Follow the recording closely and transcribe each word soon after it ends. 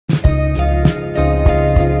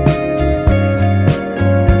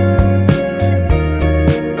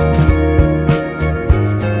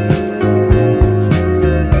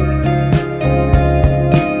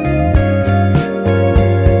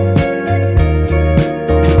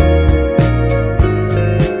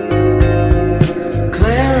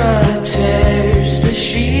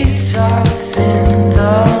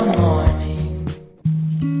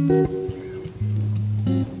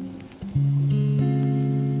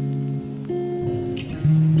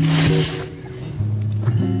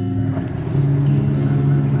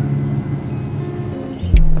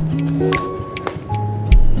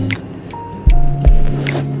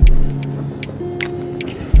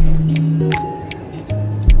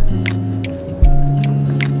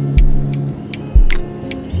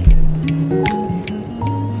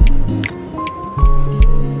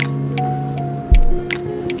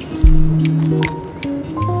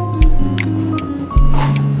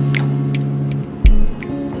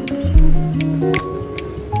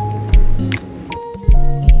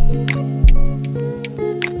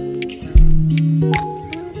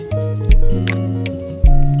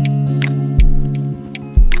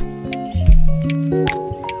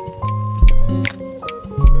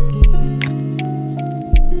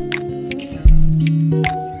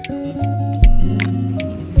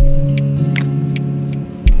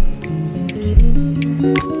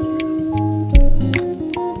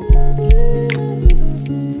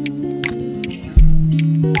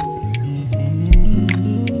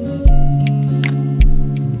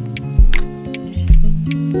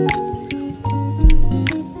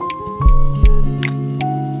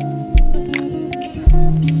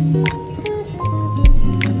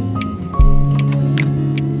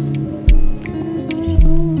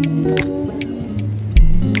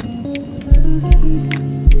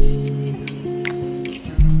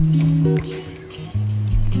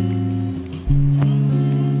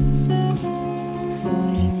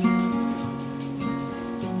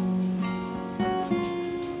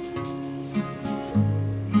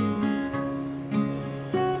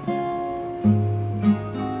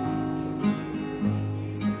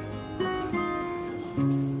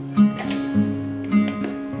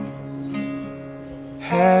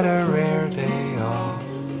Had a rare day off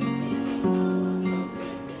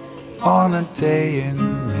on a day in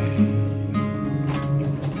May,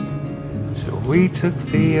 so we took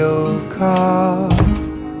the old car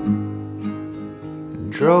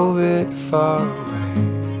and drove it far away.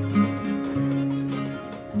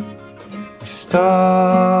 We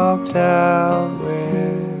stopped out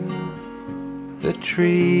where the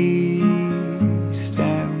trees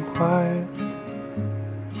stand quiet,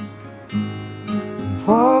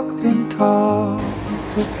 walked and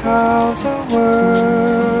talked of how the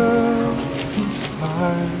world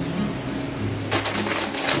conspires.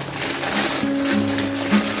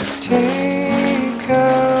 Take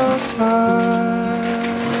our time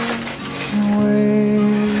away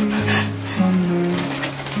from this,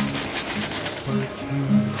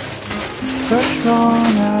 working such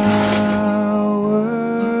long hours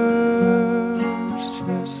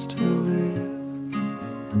just to live.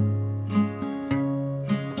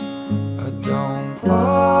 I don't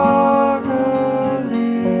wanna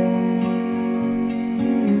live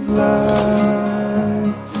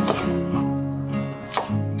like you.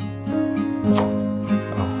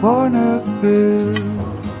 I wanna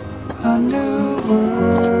build a new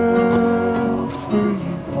world for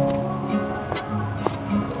you.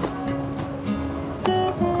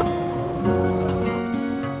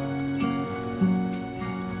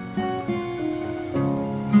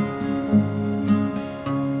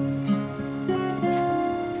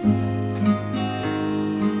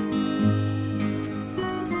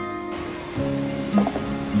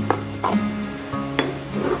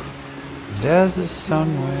 As the sun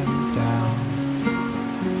went down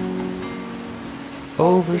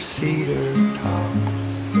over cedar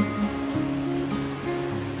tops,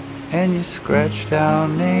 and you scratched our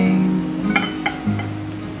name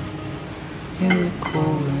in the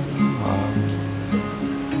cooling rocks,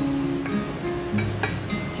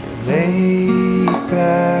 you lay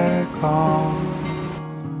back on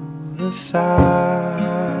the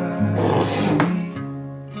side of me,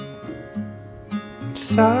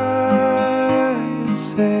 inside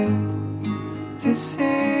said, this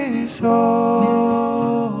is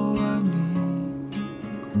all I need.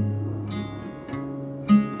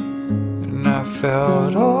 And I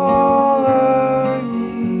felt all our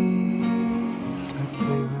years like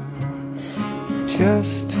they were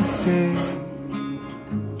just today.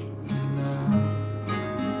 And I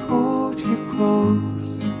pulled you close,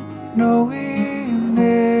 knowing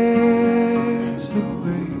there's a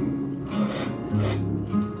way.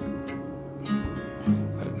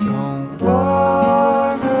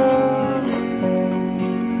 Wanna live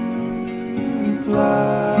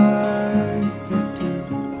like they do.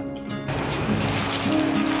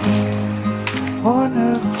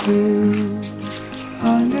 Wanna build a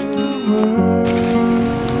new world.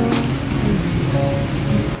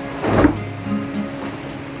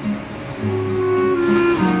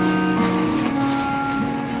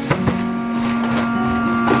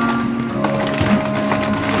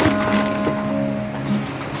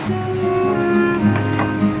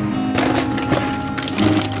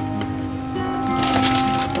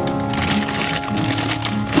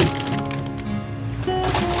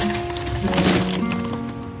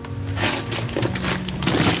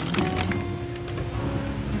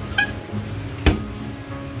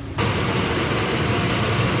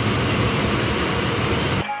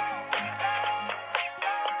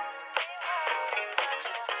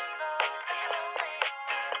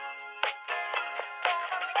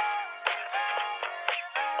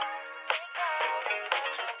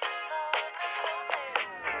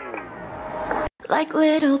 Like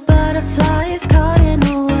little butterflies caught in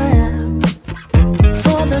a web.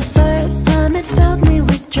 For the first time it filled me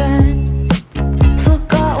with dread.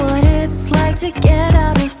 Forgot what it's like to get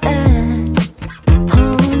out of bed.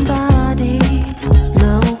 Home body,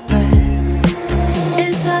 no breath.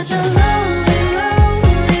 It's such a lonely,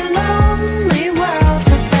 lonely, lonely world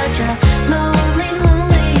for such a lonely,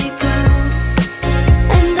 lonely girl.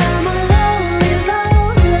 And I'm a lonely,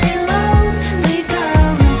 lonely, lonely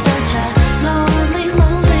girl in such a lonely,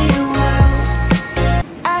 lonely world.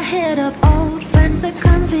 I hit up old friends that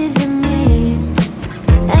come visit me,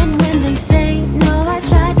 and when they say